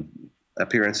type of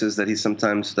appearances that he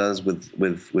sometimes does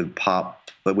with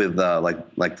pop, but with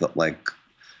like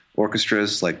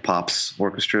orchestras, like Pop's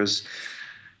orchestras.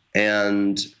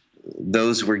 And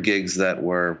those were gigs that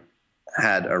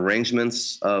had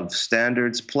arrangements of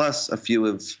standards plus a few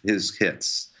of his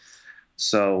hits.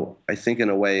 So I think in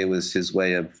a way it was his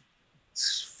way of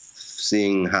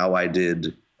seeing how I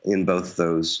did in both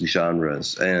those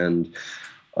genres. And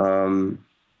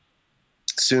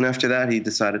soon after that, he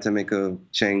decided to make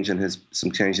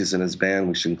some changes in his band,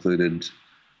 which included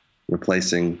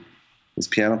replacing his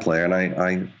piano player. And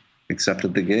I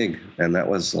accepted the gig, and that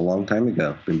was a long time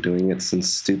ago. Been doing it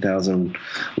since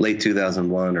late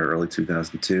 2001 or early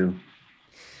 2002.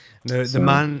 Now,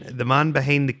 the man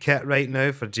behind the kit right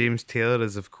now for James Taylor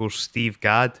is, of course, Steve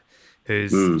Gadd,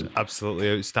 who's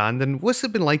absolutely outstanding. What's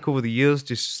it been like over the years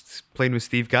just playing with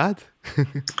Steve Gadd?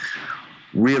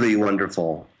 Really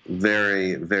wonderful,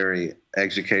 very, very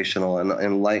educational,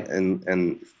 and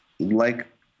like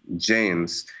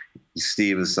James,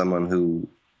 Steve is someone who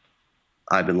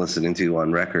I've been listening to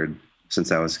on record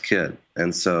since I was a kid,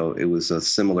 and so it was a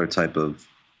similar type of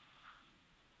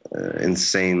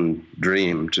insane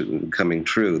dream coming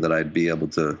true that I'd be able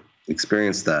to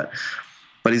experience that.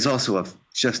 But he's also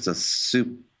just a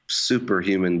super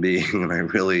human being,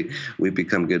 and we've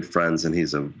become good friends, and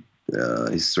he's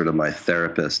sort of my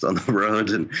therapist on the road,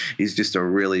 and he's just a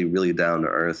really, really down to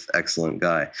earth, excellent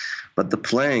guy. But the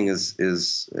playing it's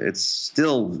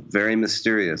still very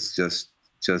mysterious. Just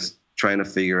trying to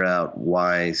figure out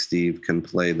why Steve can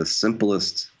play the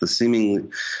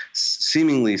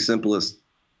seemingly simplest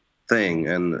thing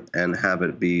and have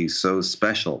it be so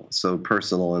special, so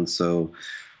personal, and so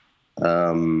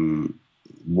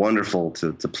wonderful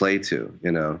to play to,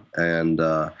 and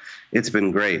it's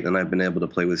been great. And I've been able to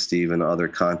play with Steve in other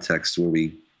contexts where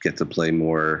we get to play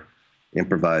more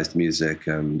improvised music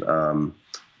and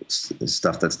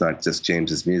stuff that's not just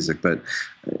James's music. But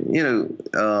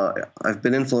I've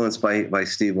been influenced by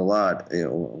Steve a lot.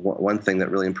 One thing that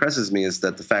really impresses me is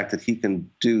that the fact that he can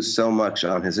do so much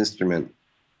on his instrument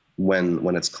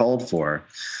when it's called for,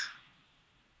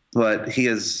 but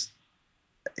he's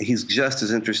just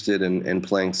as interested in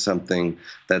playing something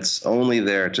that's only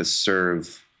there to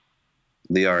serve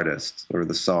the artist or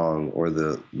the song or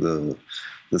the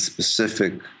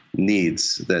specific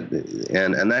needs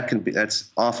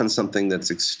that's often something that's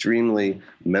extremely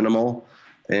minimal,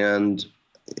 and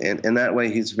in that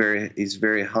way he's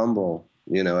very humble,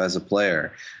 as a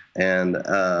player, and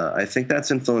I think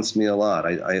that's influenced me a lot.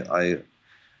 I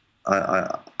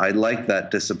like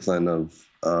that discipline of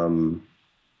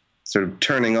sort of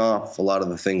turning off a lot of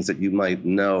the things that you might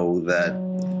know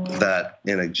that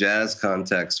in a jazz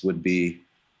context would be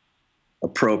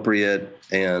appropriate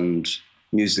and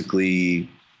musically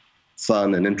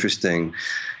fun and interesting.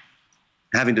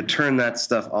 Having to turn that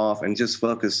stuff off and just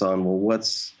focus on, well,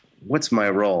 what's my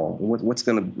role?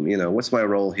 What's my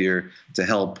role here to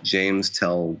help James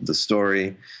tell the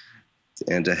story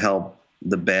and to help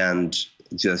the band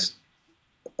just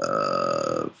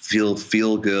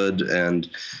feel good, and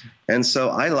so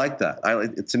I like that.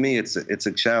 To me, it's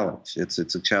a challenge. It's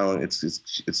a challenge.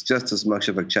 It's just as much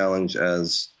of a challenge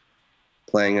as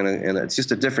playing in it's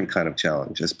just a different kind of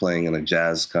challenge as playing in a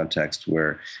jazz context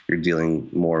where you're dealing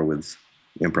more with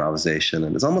improvisation,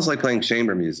 and it's almost like playing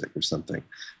chamber music or something.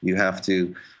 You have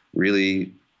to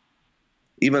really,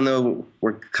 even though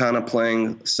we're kind of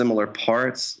playing similar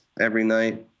parts every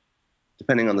night,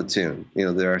 depending on the tune.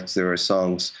 There are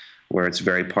songs where it's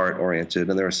very part oriented,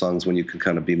 and there are songs when you can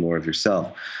kind of be more of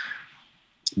yourself.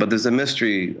 But there's a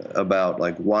mystery about,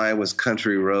 like, why was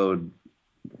Country Road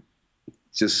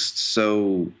just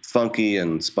so funky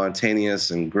and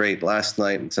spontaneous and great last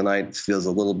night, and tonight it feels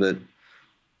a little bit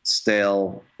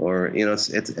stale, or it's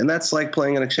and that's like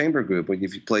playing in a chamber group. Like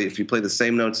if you play the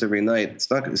same notes every night, it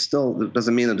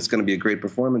doesn't mean that it's going to be a great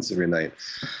performance every night.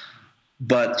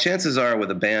 But chances are,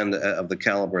 with a band of the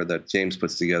caliber that James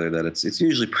puts together, that it's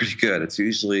usually pretty good. It's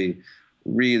usually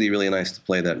really, really nice to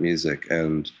play that music.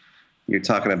 And you're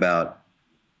talking about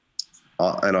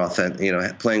an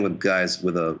authentic, playing with guys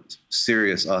with a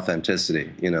serious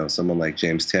authenticity, someone like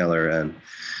James Taylor. And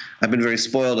I've been very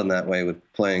spoiled in that way with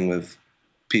playing with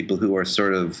people who are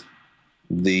sort of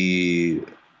the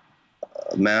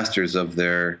masters of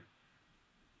their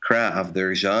craft,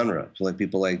 their genre, like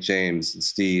people like James and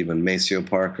Steve and Maceo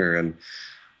Parker. And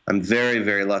I'm very,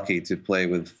 very lucky to play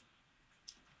with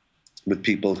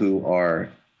people who are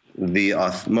the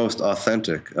most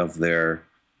authentic of their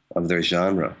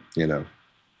genre,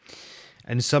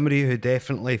 And somebody who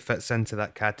definitely fits into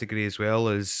that category as well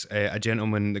is a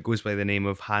gentleman that goes by the name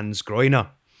of Hans Groener.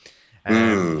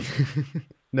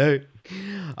 Now,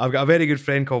 I've got a very good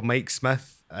friend called Mike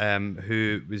Smith,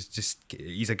 who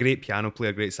he's a great piano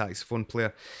player, great saxophone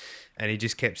player, and he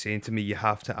just kept saying to me, you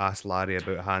have to ask Larry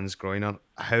about Hans Groener.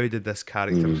 How did this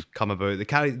character come about?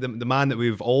 The man that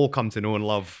we've all come to know and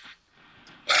love.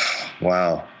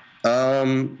 Wow.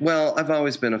 Well, I've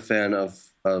always been a fan of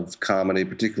comedy,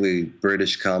 particularly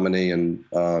British comedy and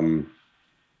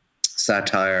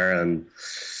satire, and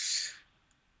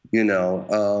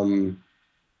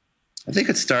I think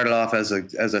it started off as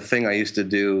a thing I used to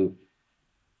do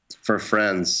for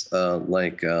friends,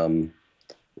 like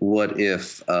what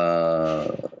if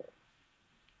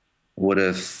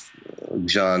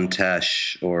John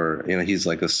Tesh, or he's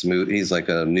like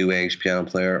a new age piano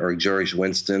player, or George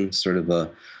Winston, sort of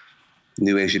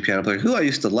new agey piano player, who I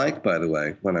used to like, by the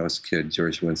way, when I was a kid,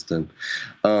 George Winston.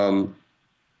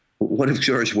 What if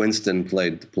George Winston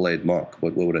played Monk?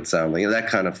 What would it sound like? That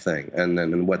kind of thing.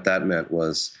 And what that meant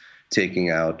was taking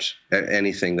out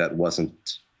anything that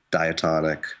wasn't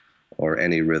diatonic or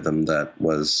any rhythm that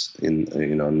was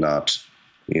not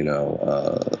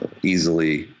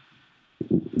easily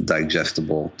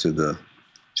digestible to the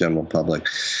general public.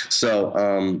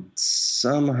 So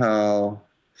somehow,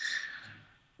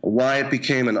 why it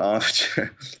became an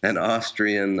Austrian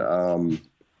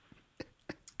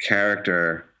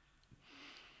character,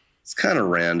 it's kind of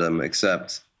random,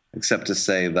 except to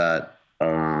say that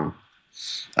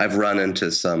I've run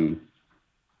into some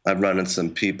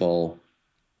people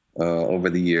over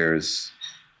the years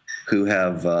who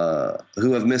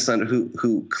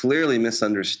clearly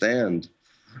misunderstand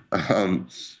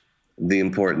the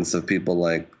importance of people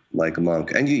like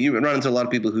Monk. And you run into a lot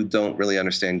of people who don't really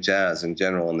understand jazz in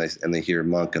general, and they hear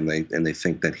Monk and they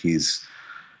think that he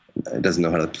doesn't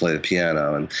know how to play the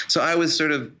piano. And so I was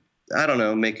sort of, I don't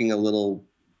know, making a little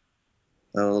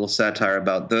satire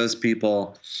about those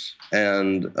people,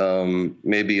 and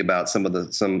maybe about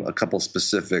a couple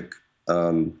specific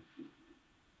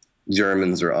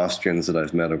Germans or Austrians that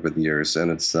I've met over the years.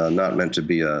 And it's not meant to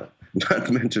be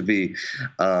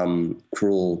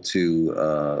cruel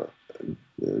to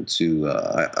some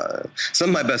of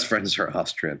my best friends are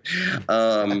Austrian,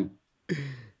 and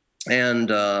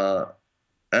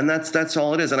that's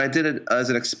all it is. And I did it as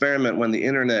an experiment when the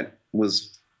internet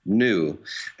was new,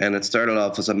 and it started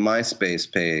off as a MySpace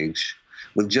page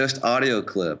with just audio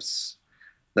clips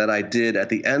that I did at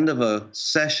the end of a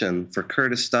session for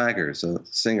Curtis Stigers, a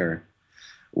singer,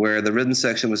 where the rhythm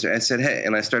section was there. I said, hey,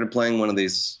 and I started playing one of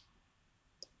these,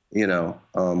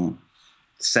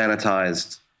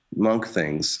 sanitized Monk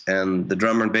things, and the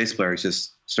drummer and bass player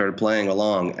just started playing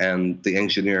along, and the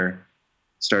engineer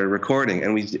started recording,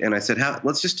 and I said,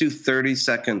 let's just do 30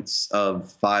 seconds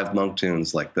of 5 Monk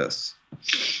tunes like this,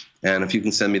 and if you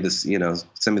can send me this,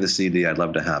 send me the CD, I'd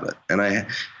love to have it. And I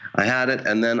had it,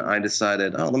 and then I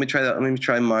decided, let me try that. Let me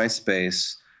try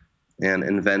MySpace and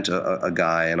invent a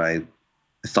guy, and I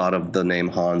thought of the name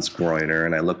Hans Groener,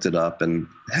 and I looked it up, and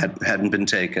hadn't been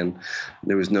taken.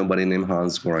 There was nobody named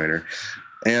Hans Groener,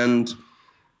 and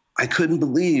I couldn't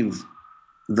believe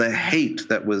the hate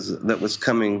that was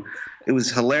coming. It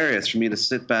was hilarious for me to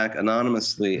sit back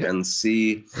anonymously and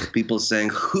see people saying,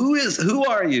 "Who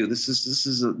are you? This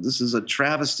is a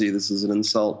travesty. This is an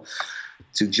insult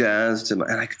to jazz." And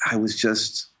I was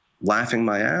just laughing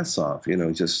my ass off.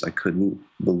 I couldn't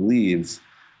believe.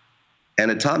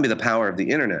 And it taught me the power of the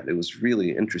internet. It was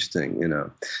really interesting.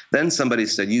 Then somebody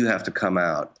said, "You have to come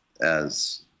out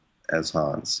as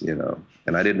Hans."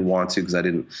 And I didn't want to, because I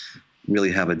didn't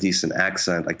really have a decent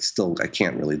accent. I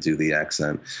can't really do the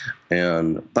accent.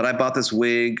 But I bought this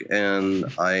wig,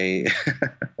 and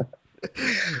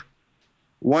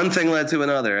one thing led to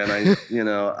another, and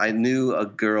I knew a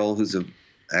girl who's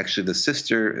actually the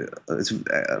sister. Is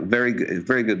a very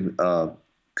good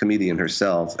comedian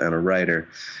herself and a writer,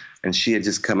 and she had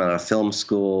just come out of film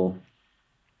school,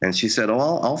 and she said,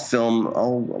 I'll film.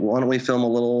 Why don't we film a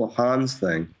little Hans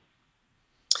thing?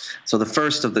 So the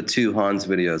first of the 2 Hans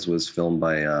videos was filmed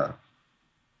by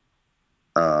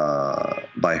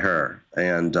her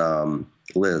and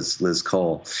Liz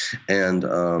Cole, and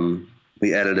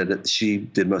we edited it. She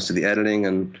did most of the editing,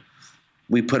 and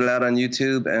we put it out on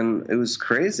YouTube, and it was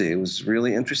crazy. It was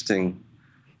really interesting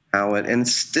and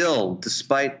still,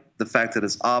 despite the fact that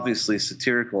it's obviously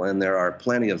satirical and there are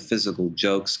plenty of physical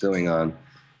jokes going on,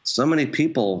 so many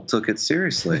people took it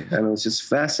seriously, and it was just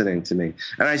fascinating to me.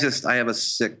 And I have a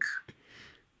sick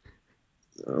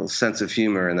sense of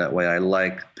humor in that way. I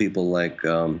like people like,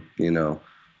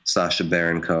 Sacha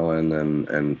Baron Cohen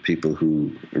and people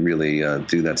who really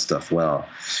do that stuff well.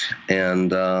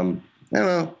 And,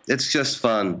 it's just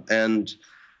fun. And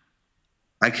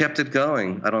I kept it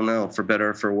going. I don't know, for better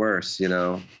or for worse,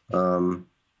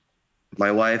 My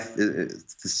wife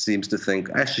seems to think,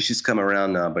 actually, she's come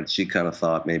around now, but she kind of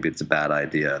thought maybe it's a bad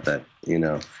idea that,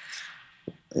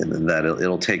 that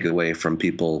it'll take away from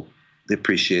people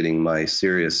appreciating my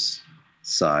serious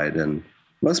side. And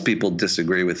most people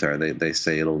disagree with her. They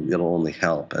say it'll only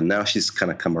help. And now she's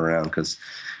kind of come around, because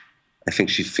I think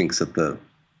she thinks that the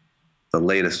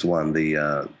latest one,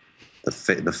 the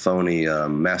phony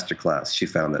masterclass, she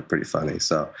found that pretty funny.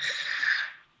 So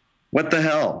what the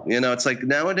hell? It's like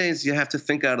nowadays you have to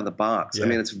think out of the box. Yeah. I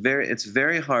mean, it's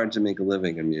very hard to make a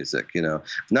living in music,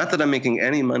 Not that I'm making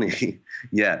any money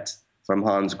yet from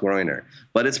Hans Groener,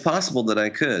 but it's possible that I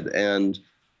could. And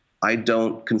I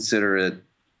don't consider it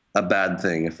a bad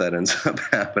thing if that ends up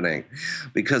happening,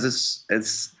 because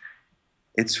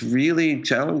it's really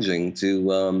challenging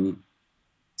to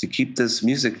keep this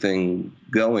music thing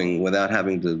going without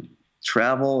having to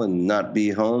travel and not be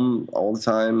home all the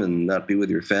time and not be with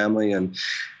your family. And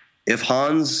if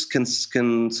Hans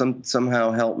can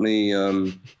somehow help me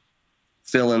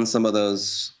fill in some of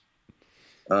those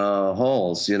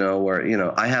holes,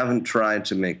 where I haven't tried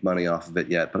to make money off of it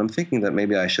yet, but I'm thinking that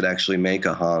maybe I should actually make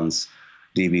a Hans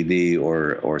DVD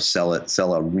or sell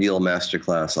a real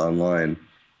masterclass online.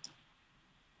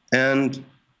 And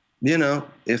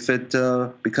if it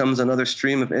becomes another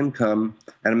stream of income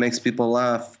and it makes people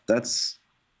laugh, that's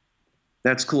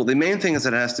cool. The main thing is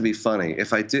it has to be funny.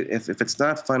 If it's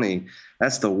not funny,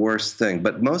 that's the worst thing.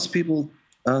 But most people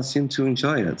seem to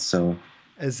enjoy it. So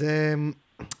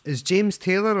is James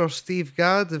Taylor or Steve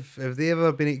Gadd, have they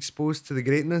ever been exposed to the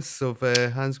greatness of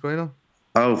Hans Gruner?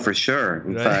 Oh, for sure.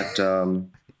 In fact,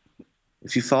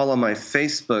 if you follow my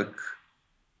Facebook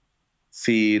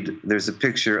feed, there's a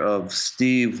picture of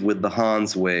Steve with the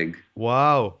Hans wig.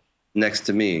 Wow. Next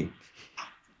to me.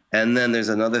 And then there's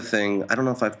another thing. I don't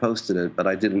know if I've posted it, but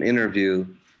I did an interview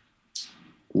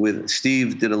with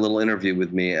Steve. Did a little interview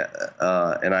with me,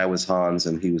 and I was Hans,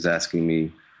 and he was asking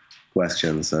me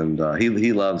questions. And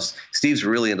he loves. Steve's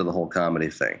really into the whole comedy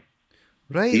thing.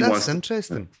 Right, that's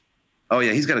interesting. Oh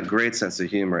yeah, he's got a great sense of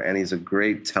humor, and he's a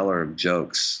great teller of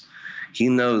jokes. He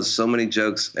knows so many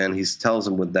jokes, and he tells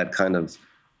them with that kind of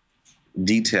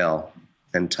detail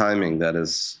and timing that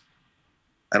is,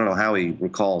 I don't know how he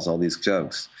recalls all these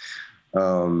jokes.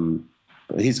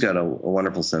 He's got a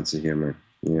wonderful sense of humor.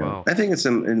 Yeah. Wow. I think it's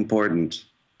important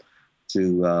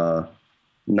to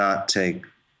not take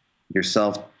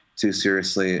yourself too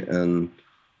seriously and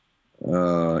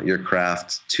your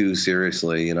craft too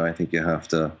seriously. I think you have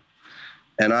to.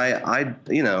 And I,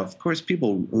 of course,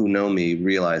 people who know me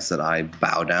realize that I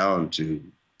bow down to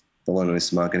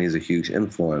Thelonious Monk, and he's a huge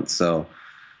influence. So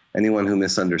anyone who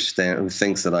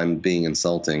thinks that I'm being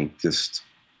insulting, they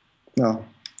don't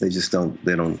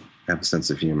have a sense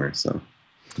of humor. So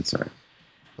it's all right.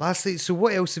 Lastly, so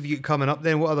what else have you got coming up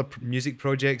then? What other music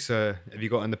projects have you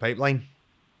got in the pipeline?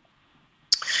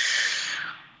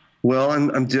 Well,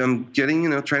 I'm getting,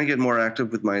 trying to get more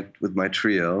active with my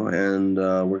trio, and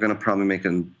we're going to probably make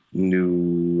a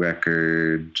new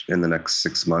record in the next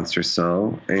 6 months or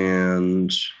so.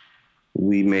 And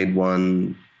we made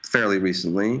one fairly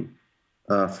recently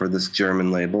for this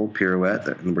German label,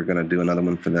 Pirouette, and we're going to do another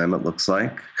one for them, it looks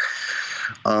like.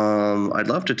 I'd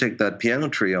love to take that piano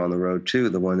trio on the road too,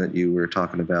 the one that you were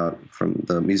talking about, from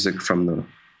the music from the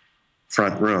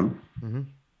front room. Mm-hmm.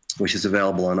 Which is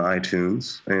available on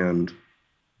iTunes and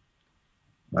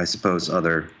I suppose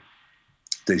other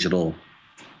digital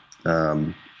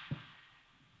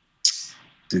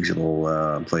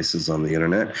places on the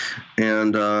internet.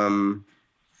 And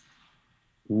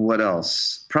what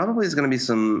else? Probably is going to be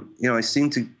some, I seem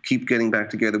to keep getting back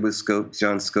together with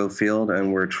John Scofield,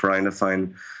 and we're trying to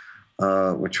find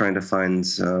the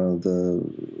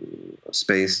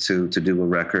space to do a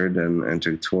record and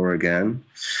to tour again.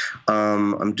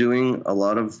 I'm doing a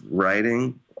lot of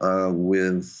writing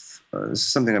with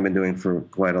something I've been doing for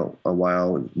quite a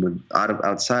while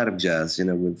outside of jazz,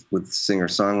 with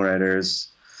singer-songwriters,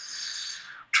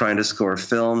 trying to score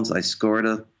films. I scored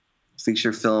a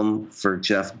feature film for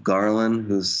Jeff Garlin,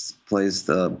 who plays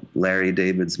the Larry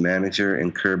David's manager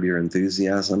in Curb Your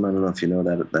Enthusiasm. I don't know if you know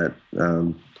that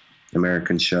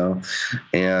American show,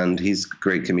 and he's a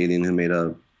great comedian who made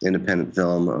a independent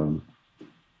film,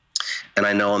 and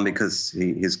I know him because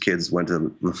his kids went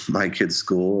to my kids'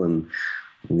 school, and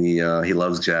he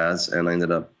loves jazz, and I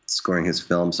ended up scoring his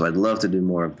film. So I'd love to do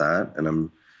more of that, and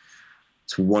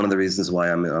it's one of the reasons why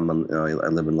I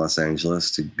live in Los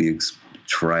Angeles, to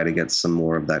try to get some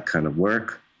more of that kind of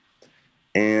work.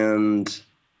 And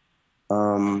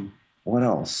what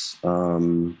else?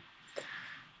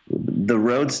 The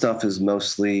road stuff is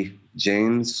mostly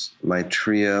James, my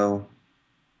trio,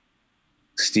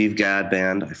 Steve Gadd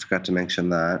band. I forgot to mention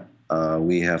that.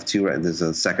 We have there's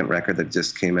a second record that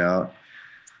just came out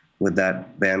with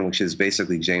that band, which is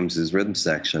basically James's rhythm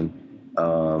section.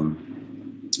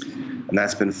 And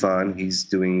that's been fun. He's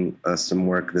doing some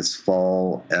work this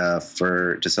fall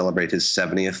to celebrate his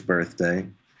 70th birthday.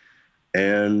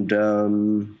 And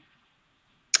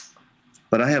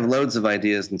but I have loads of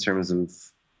ideas in terms of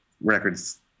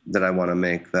records that I want to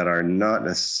make that are not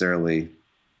necessarily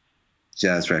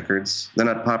jazz records. They're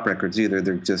not pop records either.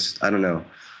 They're just, I don't know,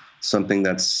 something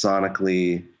that's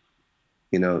sonically,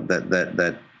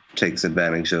 that takes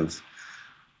advantage of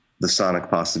the sonic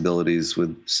possibilities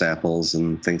with samples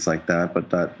and things like that,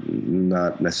 but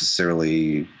not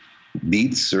necessarily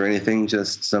beats or anything,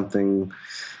 just something,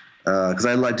 because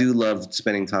I do love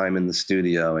spending time in the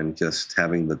studio and just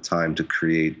having the time to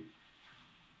create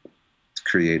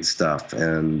stuff.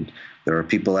 And there are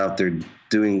people out there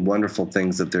doing wonderful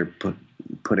things that they're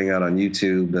putting out on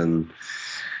YouTube and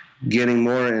getting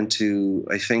more into.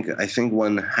 I think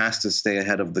one has to stay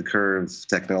ahead of the curve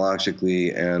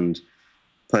technologically and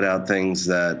put out things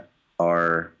that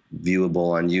are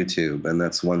viewable on YouTube. And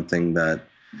that's one thing that,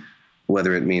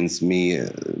 whether it means me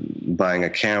buying a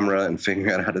camera and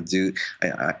figuring out how to do,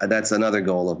 that's another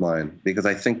goal of mine, because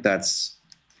I think that's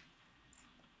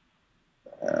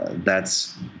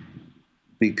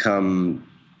become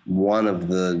one of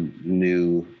the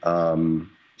new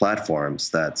platforms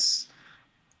that's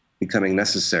becoming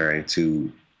necessary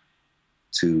to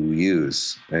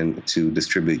use and to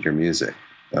distribute your music.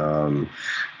 And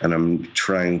I'm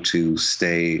trying to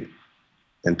stay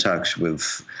in touch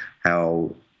with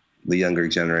how the younger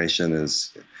generation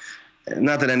is.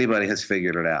 Not that anybody has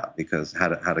figured it out, because how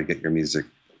to get your music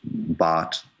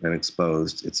bought and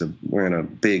exposed, we're in a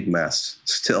big mess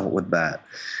still with that.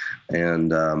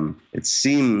 And it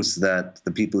seems that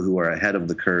the people who are ahead of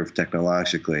the curve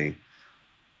technologically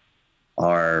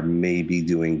are maybe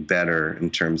doing better in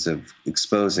terms of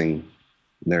exposing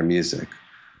their music.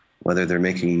 Whether they're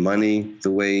making money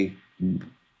the way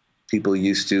people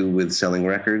used to with selling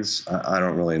records, I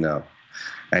don't really know.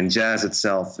 And jazz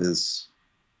itself is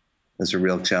a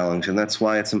real challenge, and that's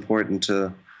why it's important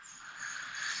to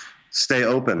stay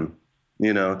open,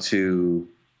 to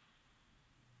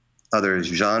other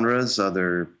genres,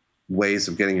 other ways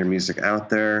of getting your music out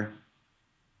there.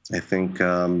 I think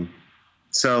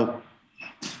so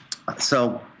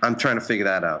I'm trying to figure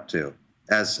that out too,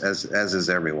 as is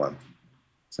everyone.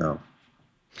 So.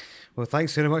 Well,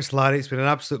 thanks very much, Larry. It's been an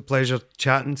absolute pleasure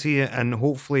chatting to you, and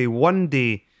hopefully one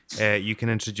day you can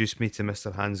introduce me to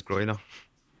Mr. Hans Groener.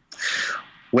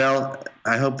 Well,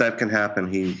 I hope that can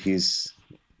happen. He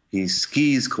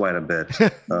skis quite a bit,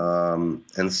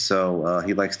 and so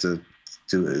he likes to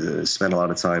spend a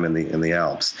lot of time in the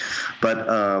Alps. But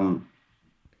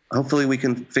hopefully we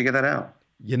can figure that out.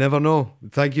 You never know.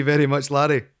 Thank you very much,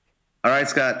 Larry. All right,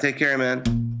 Scott. Take care, man.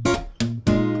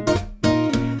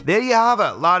 There you have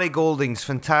it, Larry Golding's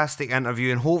fantastic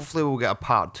interview, and hopefully we'll get a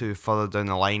part 2 further down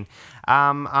the line.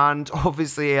 And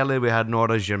obviously earlier we had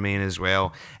Nora Germain as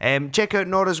well. Check out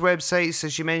Nora's website.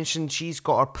 As she mentioned, she's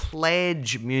got her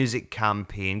Pledge music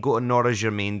campaign. Go to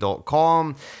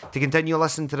noragermain.com to continue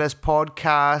listening to this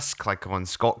podcast. Click on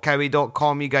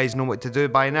scottcowie.com. You guys know what to do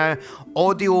by now.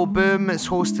 Audio Boom is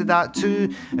hosted that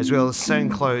too, as well as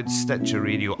SoundCloud, Stitcher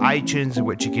Radio, iTunes, in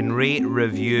which you can rate,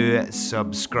 review,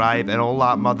 subscribe, and all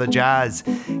that mother jazz.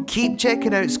 Keep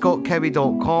checking out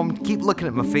scottcowie.com. Keep looking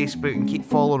at my Facebook and keep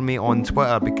following me on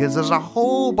Twitter, because there's a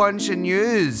whole bunch of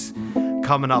news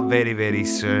coming up very, very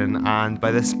soon. And by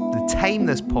the time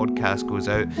this podcast goes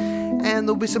out, and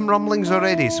there'll be some rumblings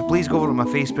already. So please go over to my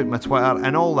Facebook, my Twitter,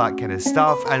 and all that kind of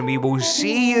stuff. And we will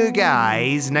see you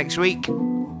guys next week.